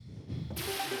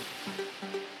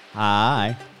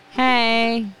Hi.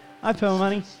 Hey, Hi, Pearl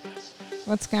Money.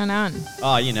 what's going on?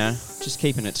 Oh, just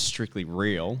keeping it strictly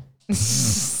real.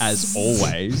 As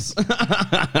always.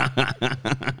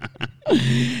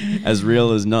 As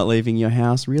real as not leaving your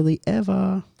house really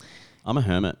ever. I'm a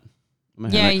hermit. I'm a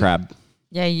hermit crab.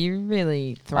 Yeah, you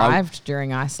really thrived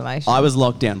during isolation. I was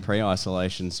locked down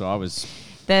pre-isolation, so I was...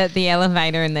 The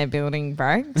elevator in their building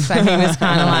broke, so he was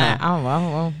kind of like, oh,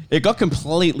 well. It got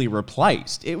completely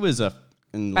replaced. It was a...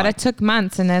 But it took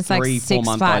months, and there's like 6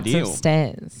 flights of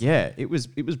stairs. Yeah, it was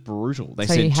brutal. They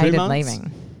So said you 2 hated months.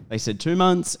 leaving. They said 2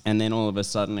 months, and then all of a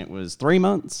sudden it was 3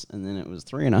 months, and then it was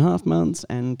 3.5 months.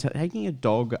 And taking a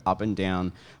dog up and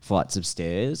down flights of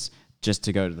stairs just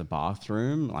to go to the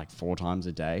bathroom like 4 times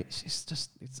a day,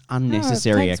 it's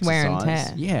unnecessary takes exercise. wear and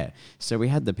tear. Yeah. So we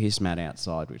had the piss mat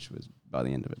outside, which was by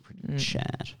the end of it pretty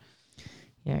chat.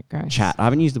 Yeah, gross. Chat. I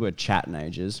haven't used the word chat in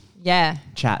ages. Yeah.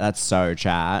 Chat. That's so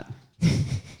chat.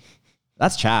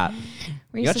 That's chat.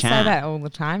 We You're used to chat. say that all the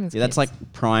time. Yeah, that's like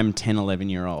prime 10,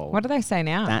 11-year-old. What do they say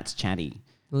now? That's chatty.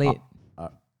 Lit.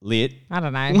 Lit. I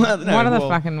don't know. Well, no, what are the well,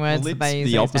 fucking words that they use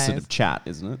the these opposite days? of chat,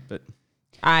 isn't it? But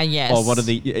Yes. what are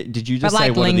the? Did you just But say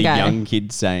like what are the lingo. young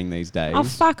kids saying these days? Oh,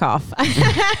 fuck off. I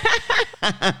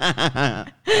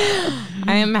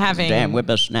am having... Damn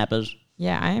whippersnappers.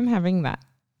 Yeah, I am having that.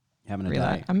 Having a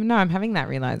day. I'm having that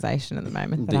realization at the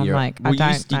moment that That I'm you're- like, Well, I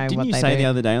don't know didn't what you they say do. the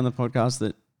other day on the podcast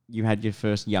that you had your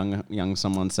first young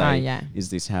someone say, Oh, yeah. "Is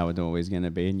this how it's always going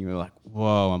to be?" And you were like,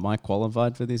 "Whoa, am I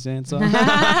qualified for this answer?"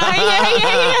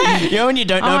 yeah. You know when you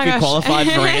don't know Oh if my you're gosh. qualified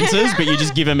for answers, but you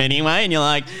just give them anyway, and you're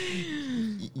like,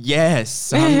 "Yes,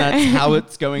 son, that's how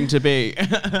it's going to be."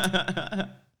 I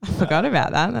forgot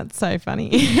about that. That's so funny.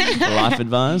 Life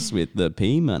advice with the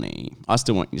P money. I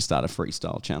still want you to start a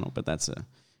freestyle channel, but that's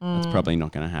probably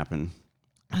not going to happen.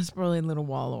 That's probably a little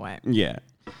while away. Yeah,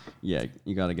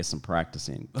 you got to get some practice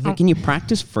in. Can you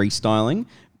practice freestyling,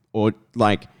 or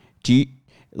like do you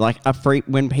like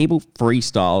when people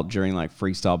freestyle during like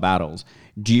freestyle battles?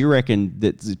 Do you reckon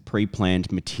that's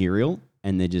pre-planned material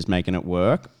and they're just making it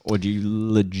work, or do you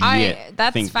legit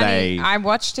That's think funny. I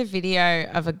watched a video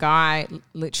of a guy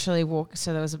literally walk.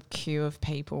 So there was a queue of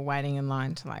people waiting in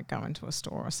line to like go into a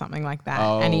store or something like that,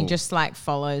 and he just like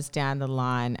follows down the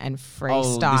line and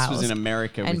freestyles. this was in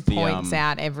America and with the points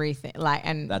out everything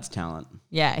that's talent.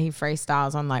 Yeah, he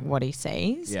freestyles on like what he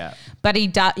sees. Yeah, but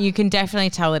you can definitely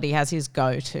tell that he has his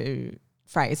go-to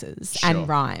phrases and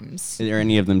rhymes. Is there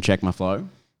any of them check my flow?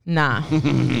 Nah.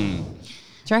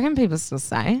 Do you reckon people still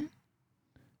say it?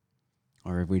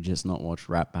 Or have we just not watched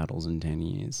rap battles in 10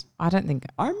 years? I don't think.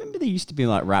 I remember there used to be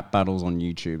like rap battles on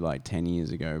YouTube like 10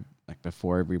 years ago, like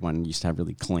before everyone used to have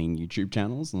really clean YouTube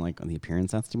channels, and like the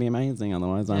appearance has to be amazing.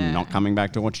 Otherwise, I'm not coming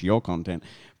back to watch your content.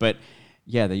 But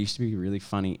yeah, they used to be really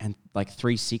funny. And like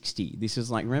 360, this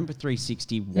is like, remember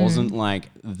 360 wasn't like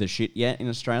the shit yet in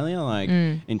Australia, like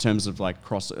in terms of like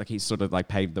like he sort of like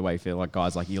paved the way for like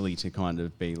guys like Illy to kind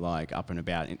of be like up and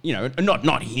about,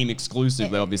 not him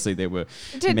exclusively. Obviously there were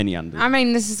many under. I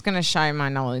mean, this is going to show my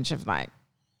knowledge of like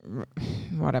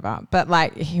whatever, but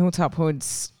like Hilltop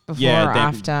Hoods before or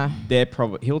after. They're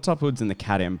probably Hilltop Hoods and the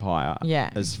Cat Empire.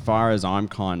 Yeah. As far as I'm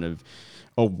kind of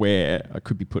aware, I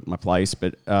could be put in my place,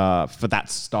 but for that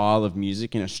style of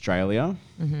music in Australia,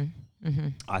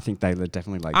 I think they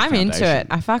definitely like. I'm into it.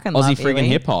 I fucking love Aussie friggin' Illy.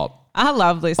 hip hop. I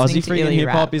love listening Aussie to friggin' Illy hip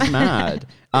hop rap. is mad.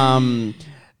 Oh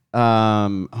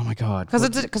my god.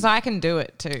 Because I can do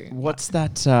it too. What's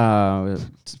that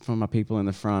for my people in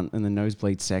the front in the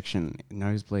nosebleed section?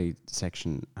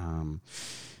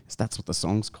 That's what the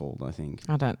song's called, I think.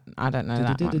 I don't know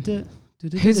that one.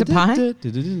 Who's it by?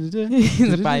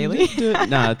 Is it by Illy?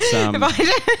 No, it's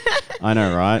I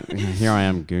know, right? Here I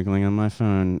am Googling on my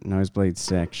phone, nosebleed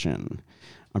section.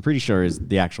 I'm pretty sure is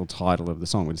the actual title of the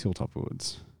song, but it's Hilltop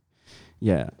Woods.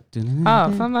 Yeah.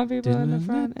 Oh, for my people in the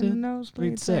front in the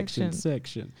nosebleed section.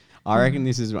 I reckon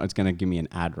this is it's going to give me an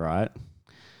ad, right?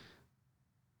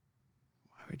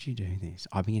 Why would you do this?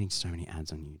 I've been getting so many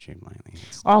ads on YouTube lately.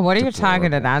 It's Oh, what are your deplorable.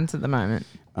 targeted ads at the moment?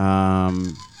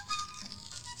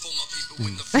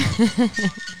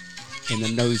 In the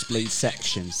nosebleed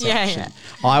section. Yeah.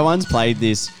 I once played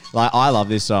this. Like, I love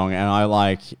this song, and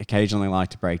I occasionally like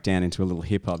to break down into a little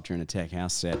hip hop during a tech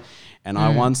house set. And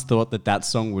I once thought that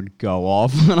song would go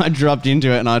off, and I dropped into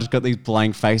it, and I just got these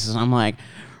blank faces. And I'm like,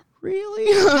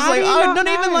 really? I was How like, do you oh, not not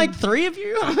even know? like 3 of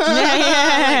you. Yeah.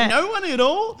 Like, no one at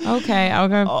all. Okay, I'll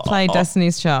go play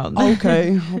Destiny's Child.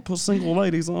 Okay, I'll put single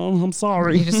ladies on. I'm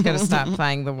sorry. You just got to start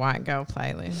playing the white girl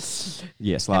playlist.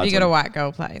 Yes, Have you got a white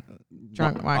girl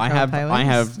drunk white girl playlist? I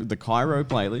have the Cairo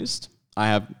playlist. I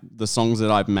have the songs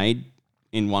that I've made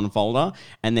in one folder,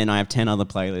 and then I have 10 other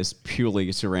playlists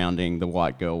purely surrounding the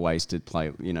white girl wasted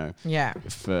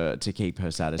to keep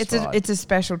her satisfied. It's a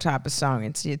special type of song.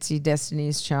 It's your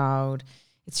Destiny's Child.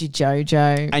 It's your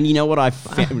JoJo. And you know what I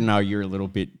found? No, you're a little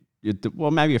bit,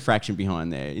 maybe a fraction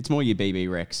behind there. It's more your BB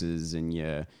Rexes and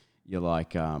your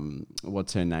like,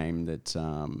 what's her name? That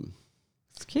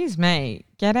excuse me,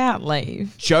 get out,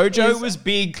 leave. JoJo was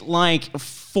big like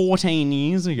 14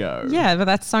 years ago. Yeah, but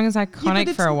that song is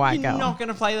iconic for a white girl. You're not going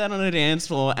to play that on a dance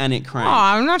floor and it cranks. Oh,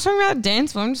 I'm not talking about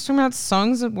dance floor. I'm just talking about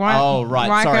songs of white. Oh, right.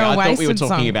 White Sorry, girl I thought we were wasted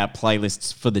talking song. about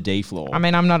playlists for the D floor. I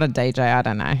mean, I'm not a DJ. I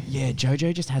don't know. Yeah,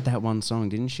 JoJo just had that one song,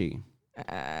 didn't she?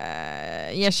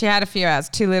 Yeah, she had a few hours.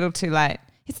 Too little, too late.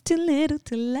 It's too little,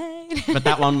 too late. But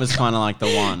that one was kind of like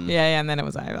the one. Yeah, and then it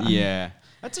was over. Yeah,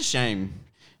 that's a shame.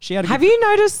 She had. Have you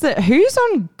noticed that who's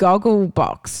on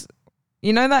Gogglebox?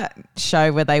 You know that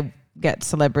show where they get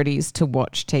celebrities to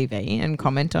watch TV and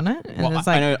comment on it? And well,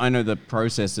 I know the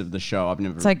process of the show. I've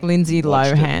never. It's like Lindsay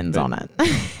Lohan's on it.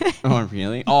 Oh,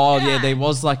 really? Oh, yeah. There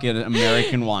was like an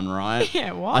American one, right?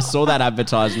 Yeah, what? I saw that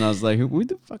advertised and I was like, who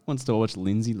the fuck wants to watch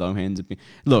Lindsay Lohan's opinion?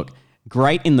 Look,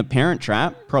 great in The Parent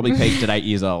Trap, probably peaked at 8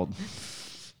 years old.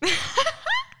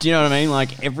 Do you know what I mean?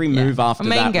 Like every move after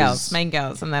Mean that Mean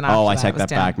Girls. And then after I take that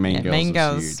down. back. Mean Girls Mean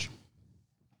Girls. Huge.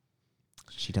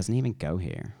 She doesn't even go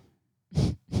here.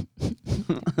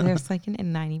 There's like a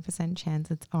 90% chance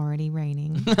it's already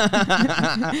raining.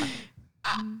 I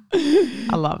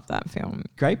love that film.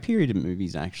 Great period of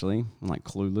movies, actually. Like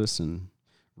Clueless and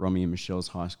Romy and Michelle's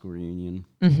High School Reunion.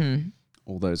 Mm-hmm.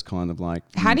 All those kind of like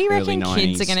How do you reckon 90s.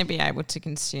 kids are going to be able to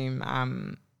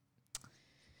consume...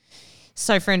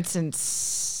 So, for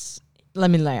instance, let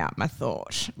me lay out my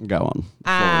thought. Go on.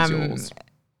 The floor is yours.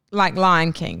 Like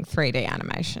Lion King 3D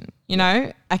animation. You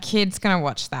know, a kid's going to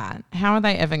watch that. How are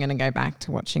they ever going to go back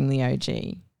to watching the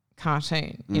OG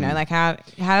cartoon? You know, like how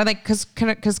do they... Because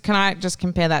can I just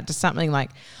compare that to something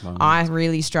like I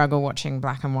really struggle watching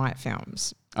black and white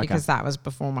films because that was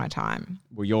before my time.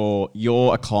 Well,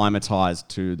 you're acclimatized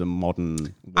to the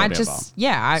modern whatever.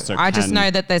 I just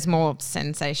know that there's more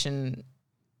sensation...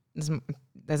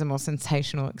 There's a more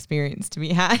sensational experience to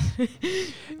be had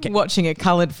watching a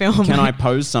coloured film. Can I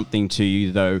pose something to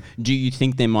you, though? Do you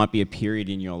think there might be a period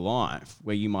in your life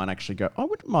where you might actually go, I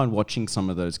wouldn't mind watching some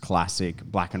of those classic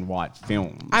black and white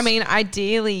films? I mean,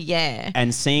 ideally, yeah.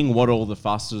 And seeing what all the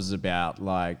fuss was about,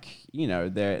 like, you know,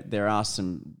 there are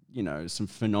some, you know, some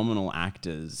phenomenal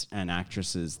actors and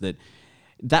actresses that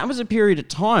was a period of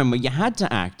time where you had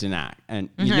to act and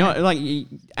you know, like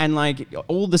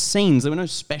all the scenes, there were no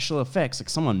special effects. Like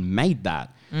someone made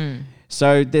that.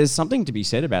 So there's something to be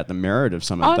said about the merit of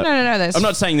some of that. No. I'm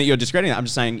not saying that you're discrediting that. I'm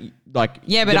just saying, like,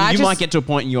 but you might get to a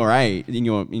point in your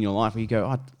life where you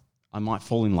go, I might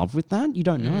fall in love with that. You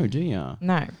don't know, do you?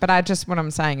 No, but what I'm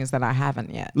saying is that I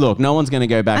haven't yet. Look, no one's going to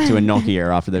go back to a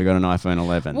Nokia after they've got an iPhone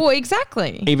 11. Well,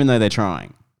 exactly. Even though they're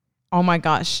trying. Oh my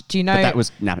gosh. Do you know? But that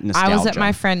was nostalgia. I was at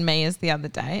my friend Mia's the other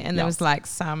day and there was like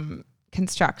some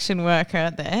construction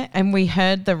worker there and we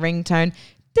heard the ringtone.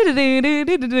 And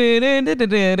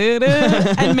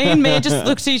me and Mia just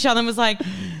looked at each other and was like,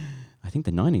 I think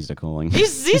the 90s are calling.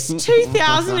 Is this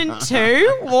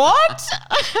 2002? What?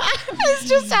 This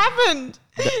just happened.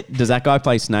 Does that guy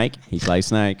play Snake? He plays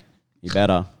Snake. He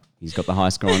better. He's got the high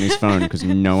score on his phone because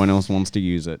no one else wants to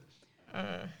use it.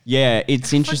 Yeah,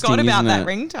 it's interesting. Forgot about that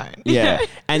ringtone. Yeah,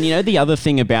 and you know the other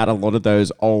thing about a lot of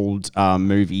those old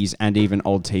movies and even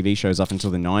old TV shows up until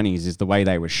the 90s is the way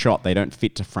they were shot. They don't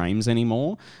fit to frames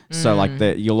anymore. So like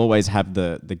you'll always have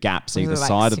the gaps either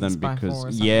side of them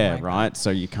because right. So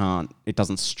you can't. It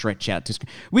doesn't stretch out to screen,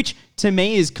 which to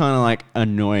me is kind of like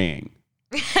annoying.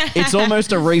 It's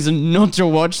almost a reason not to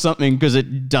watch something because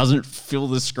it doesn't fill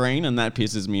the screen, and that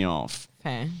pisses me off.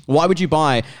 Fair. Why would you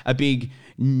buy a big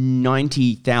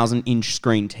 90,000 inch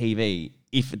screen TV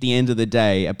if at the end of the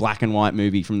day a black and white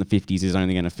movie from the 50s is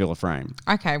only going to fill a frame?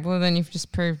 Okay, well then you've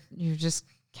just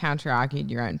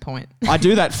counter-argued your own point. I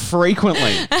do that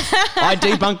frequently. I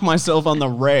debunk myself on the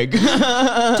reg.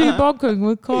 Debunking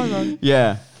with Cairo.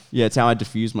 Yeah, it's how I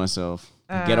diffuse myself.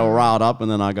 I get all riled up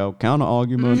and then I go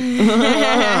counter-argument.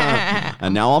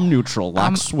 And now I'm neutral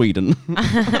like Sweden.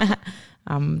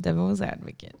 Devil's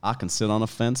advocate. I can sit on a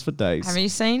fence for days. Have you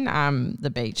seen The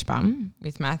Beach Bum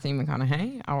with Matthew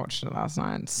McConaughey? I watched it last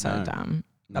night. It's so dumb,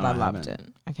 but I loved it.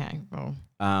 Okay, well.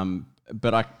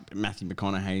 But Matthew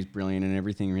McConaughey is brilliant and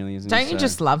everything, really, isn't he? Don't you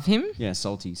just love him? Yeah,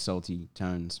 salty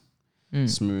tones,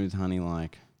 smooth,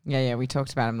 honey-like. Yeah, we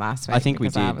talked about him last week. I think we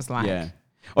did. I was like,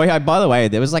 Oh yeah, by the way,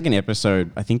 there was like an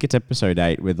episode, I think it's episode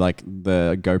 8, with like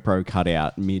the GoPro cut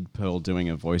out mid Pearl doing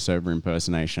a voiceover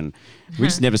impersonation. We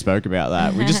just never spoke about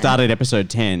that. We just started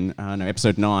episode 9,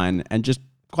 and just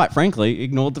quite frankly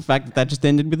ignored the fact that just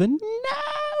ended with a no,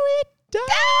 it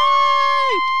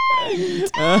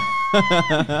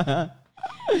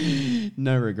died.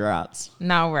 No regrets.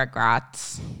 No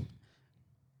regrets.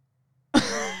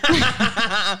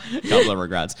 Couple of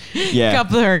regrets. Yeah.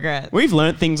 Couple of regrets. We've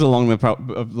learnt things along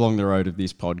the road of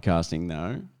this podcasting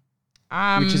though,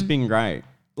 which has been great.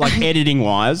 Like editing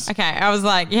wise. Okay, I was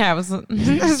like, I was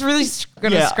really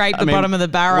going to scrape the bottom of the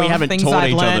barrel. We haven't things taught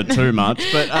I've each learned. other too much,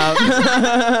 but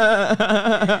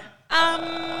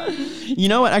you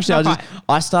know what? Actually,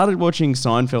 I started watching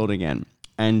Seinfeld again.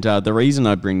 And the reason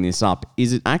I bring this up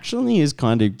is it actually has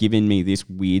kind of given me this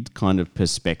weird kind of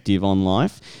perspective on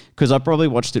life, because I probably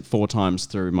watched it 4 times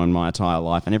through my entire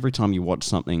life. And every time you watch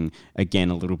something again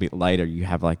a little bit later, you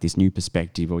have like this new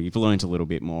perspective, or you've learned a little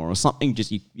bit more, or something,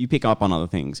 just you pick up on other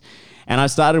things. And I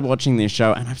started watching this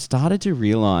show and I've started to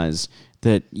realize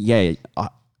that,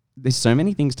 there's so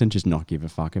many things to just not give a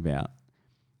fuck about.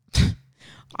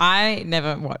 I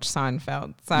never watched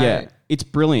Seinfeld, so yeah, it's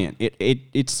brilliant.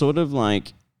 It's sort of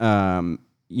like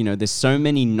there's so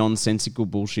many nonsensical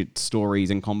bullshit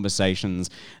stories and conversations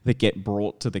that get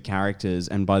brought to the characters,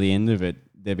 and by the end of it,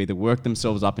 they've either worked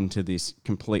themselves up into this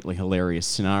completely hilarious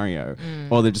scenario,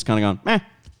 or they're just kind of going,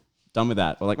 done with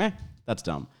that, or like, that's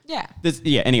dumb. Yeah.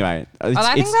 Anyway.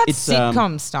 I think that's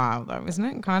sitcom style though, isn't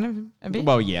it? Kind of a bit.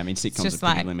 Well, yeah, I mean, sitcoms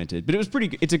are pretty limited, but it was pretty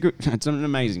good. It's an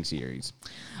amazing series.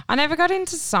 I never got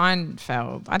into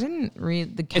Seinfeld. I didn't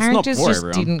read the characters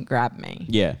just didn't grab me.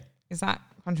 Yeah. Is that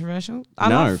controversial?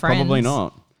 No, probably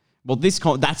not. Well,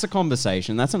 that's a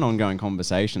conversation. That's an ongoing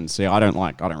conversation. See, I don't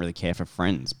really care for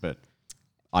Friends, but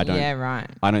I don't. Yeah, right.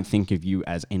 I don't think of you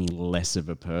as any less of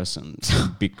a person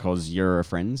because you're a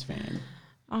Friends fan.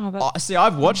 See,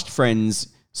 I've watched Friends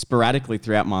sporadically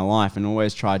throughout my life and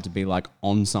always tried to be like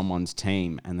on someone's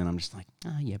team, and then I'm just like,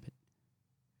 but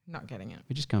not getting it.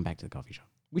 we're just going back to the coffee shop,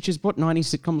 which is what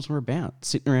 90s sitcoms were about,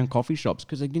 sitting around coffee shops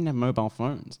because they didn't have mobile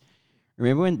phones.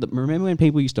 Remember when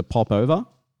people used to pop over?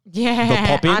 Yeah, the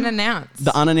pop-in? unannounced.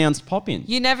 The unannounced pop-in.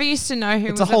 You never used to know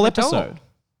who was a whole at the episode. door.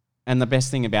 And the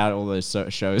best thing about all those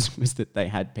shows was that they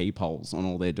had peepholes on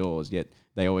all their doors, yet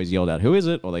they always yelled out, "Who is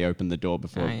it?" or they opened the door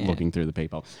before looking through the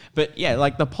peephole. But yeah,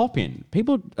 like the pop-in.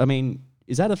 People, I mean,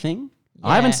 is that a thing? Yeah.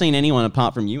 I haven't seen anyone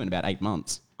apart from you in about 8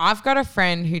 months. I've got a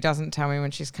friend who doesn't tell me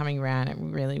when she's coming around. It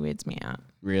really weirds me out.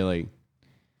 Really?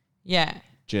 Yeah.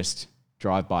 Just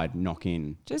drive by, knock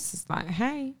in. Just like,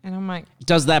 hey. And I'm like...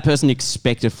 Does that person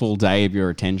expect a full day of your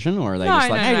attention? Or are they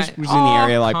just was in the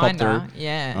area, like pop through?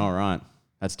 Yeah. All right.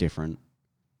 That's different.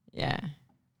 Yeah.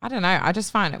 I don't know. I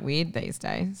just find it weird these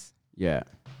days. Yeah.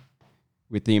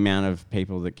 With the amount of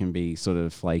people that can be sort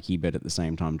of flaky but at the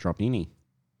same time drop-in-y.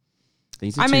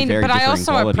 These are very different I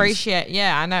also qualities. appreciate...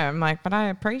 Yeah, I know. I'm like, but I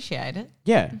appreciate it.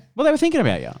 Yeah. Well, they were thinking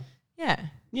about you. Yeah.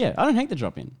 Yeah. I don't hate the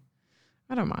drop-in.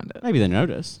 I don't mind it. Maybe the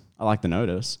notice. I like the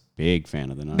notice. Big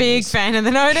fan of the notice. Big fan of the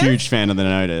notice. Huge fan of the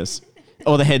notice.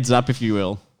 Or the heads up, if you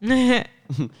will.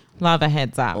 Love a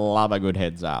heads up. Love a good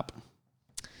heads up.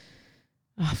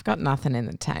 Oh, I've got nothing in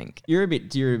the tank. You're going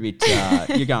through a bit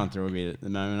at the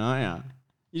moment, aren't you?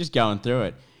 You're just going through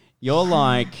it. You're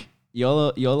like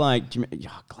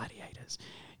gladiators.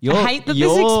 I hate that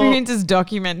this experience is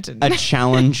documented. A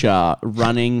challenger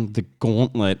running the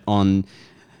gauntlet on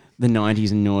the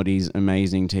 90s and noughties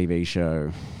amazing TV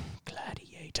show,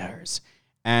 Gladiators.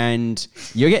 And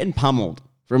you're getting pummeled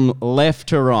from left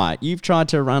to right. You've tried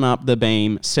to run up the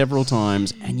beam several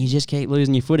times and you just keep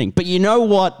losing your footing. But you know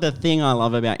what the thing I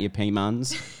love about your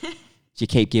P-muns? You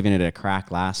keep giving it a crack,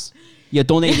 lass. You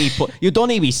don't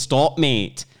even stop,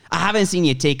 mate. I haven't seen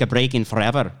you take a break in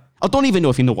forever. I don't even know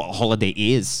if you know what a holiday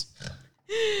is.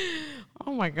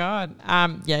 Oh my God.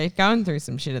 Yeah, going through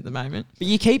some shit at the moment. But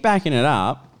you keep backing it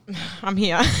up. I'm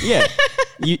here. Yeah.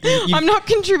 I'm not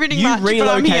contributing much, You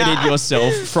relocated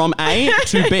yourself from A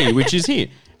to B, which is here.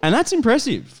 And that's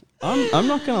impressive. I'm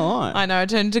not going to lie. I know. I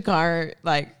turned to Cairo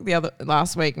like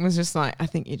last week and was just like, I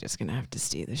think you're just going to have to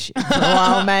steer the ship for a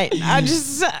while, mate.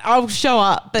 I'll show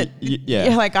up, but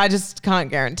like I just can't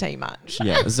guarantee much.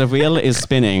 Yeah. The wheel is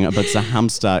spinning, but the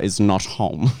hamster is not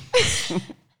home.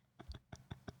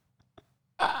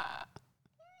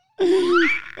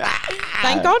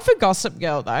 Thank God for Gossip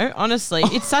Girl, though. Honestly,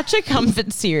 it's such a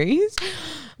comfort series.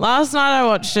 Last night I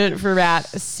watched it for about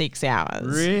 6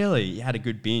 hours. Really? You had a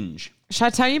good binge. Should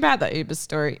I tell you about the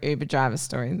Uber driver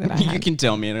story that I had? You can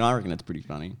tell me, and I reckon it's pretty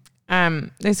funny.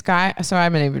 This guy, so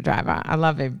I'm an Uber driver. I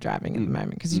love Uber driving at the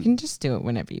moment because you can just do it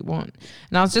whenever you want.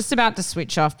 And I was just about to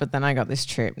switch off, but then I got this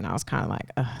trip and I was kind of like,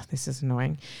 oh, this is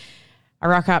annoying. I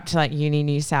rock up to like Uni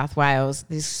New South Wales.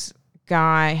 This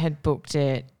guy had booked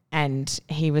it and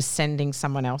he was sending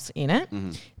someone else in it.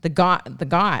 Mm-hmm.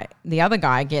 The other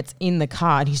guy gets in the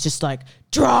car and he's just like,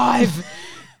 drive,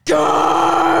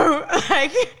 go.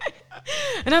 Like,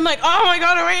 and I'm like, oh my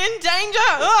God, are we in danger?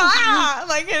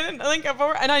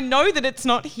 And I know that it's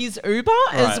not his Uber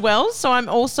as well. So I'm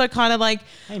also kind of like,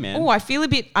 hey man, I feel a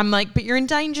bit, I'm like, but you're in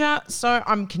danger. So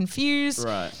I'm confused.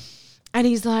 Right. And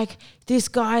he's like, this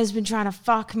guy's been trying to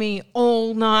fuck me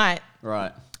all night.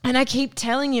 Right. And I keep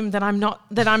telling him that I'm not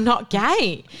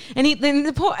gay. And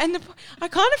I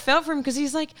kind of felt for him because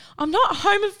he's like, I'm not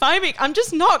homophobic. I'm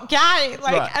just not gay.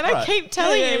 I keep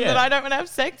telling him that I don't want to have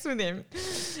sex with him.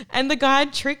 And the guy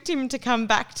tricked him to come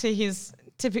back to his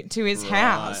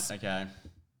house. Okay.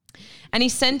 And he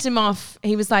sent him off.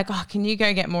 He was like, oh, can you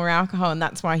go get more alcohol? And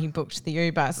that's why he booked the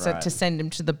Uber, to send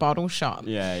him to the bottle shop.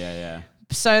 Yeah.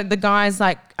 So the guy's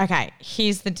like, okay,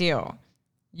 here's the deal.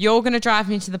 You're going to drive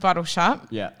me to the bottle shop.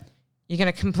 Yeah. You're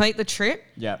going to complete the trip.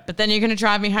 Yeah. But then you're going to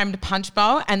drive me home to Punch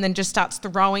Bowl and then just starts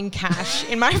throwing cash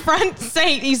in my front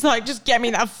seat. He's like, just get me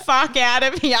the fuck out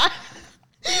of here.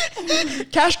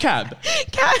 Cash cab.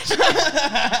 Cash.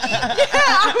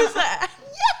 I was like,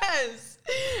 yes.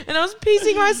 And I was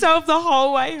piecing myself the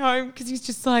whole way home because he's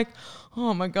just like,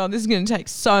 oh my God, this is going to take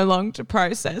so long to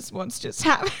process what's just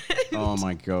happened. Oh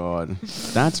my God.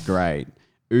 That's great.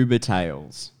 Uber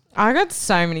Tales. I got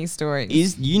so many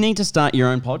stories. You need to start your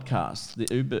own podcast.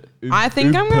 The Uber I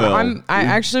think I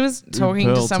actually was talking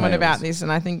to someone about this,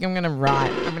 and I think I'm going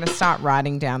to start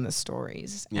writing down the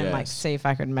stories and see if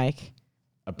I could make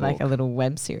a little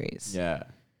web series. Yeah.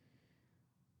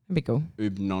 It'd be cool.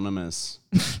 Ubnonymous.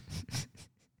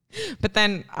 But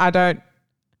then I don't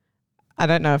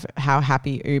know how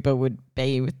happy Uber would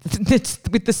be with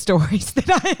the stories that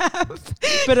I have.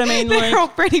 But I mean, they're all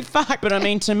pretty fucked. But I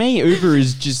mean, to me, Uber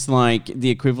is just like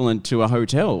the equivalent to a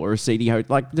hotel or a seedy hotel.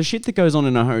 Like the shit that goes on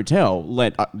in a hotel,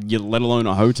 let alone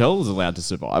a hotel is allowed to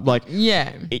survive. Like,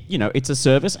 yeah, it's a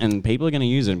service, and people are going to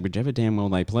use it whichever damn well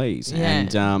they please,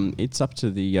 and it's up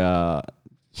to the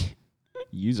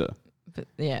user. But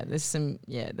there's some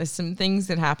things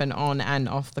that happen on and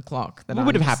off the clock that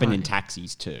would have happened in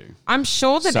taxis too. I'm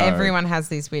sure that everyone has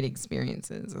these weird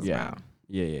experiences as well.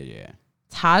 Yeah.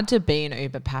 It's hard to be an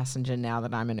Uber passenger now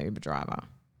that I'm an Uber driver.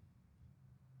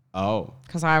 Oh.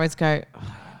 Because I always go,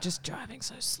 just driving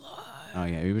so slow. Oh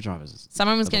yeah, Uber drivers.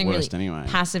 Someone was getting really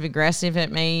passive aggressive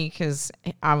at me because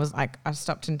I was like, I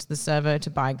stopped into the servo to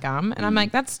buy gum, and I'm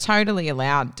like, that's totally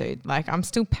allowed, dude. Like, I'm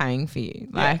still paying for you.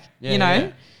 Like, you know.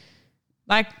 Yeah.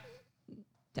 Like,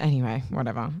 anyway,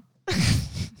 whatever.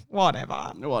 Whatever,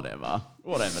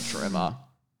 Trevor.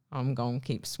 I'm going to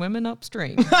keep swimming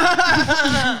upstream.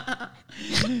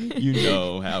 You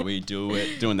know how we do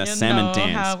it. Doing that salmon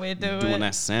dance. How we doing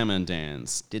that salmon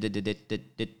dance.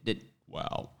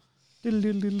 Wow.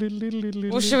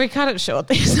 Well, should we cut it short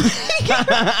this week?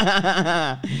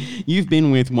 You've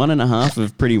been with 1.5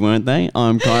 of Pretty Weren't They?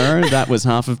 I'm Cairo. That was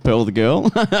half of Pearl the Girl.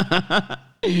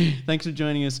 Thanks for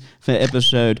joining us for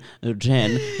episode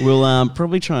 10. We'll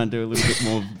probably try and do a little bit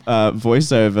more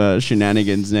voiceover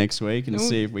shenanigans next week and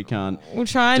see if we can't. We'll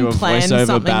try and plan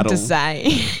something battle to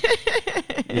say.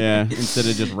 Yeah, instead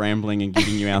of just rambling and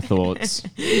giving you our thoughts.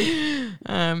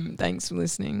 Thanks for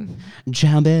listening.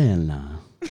 Ciao bella.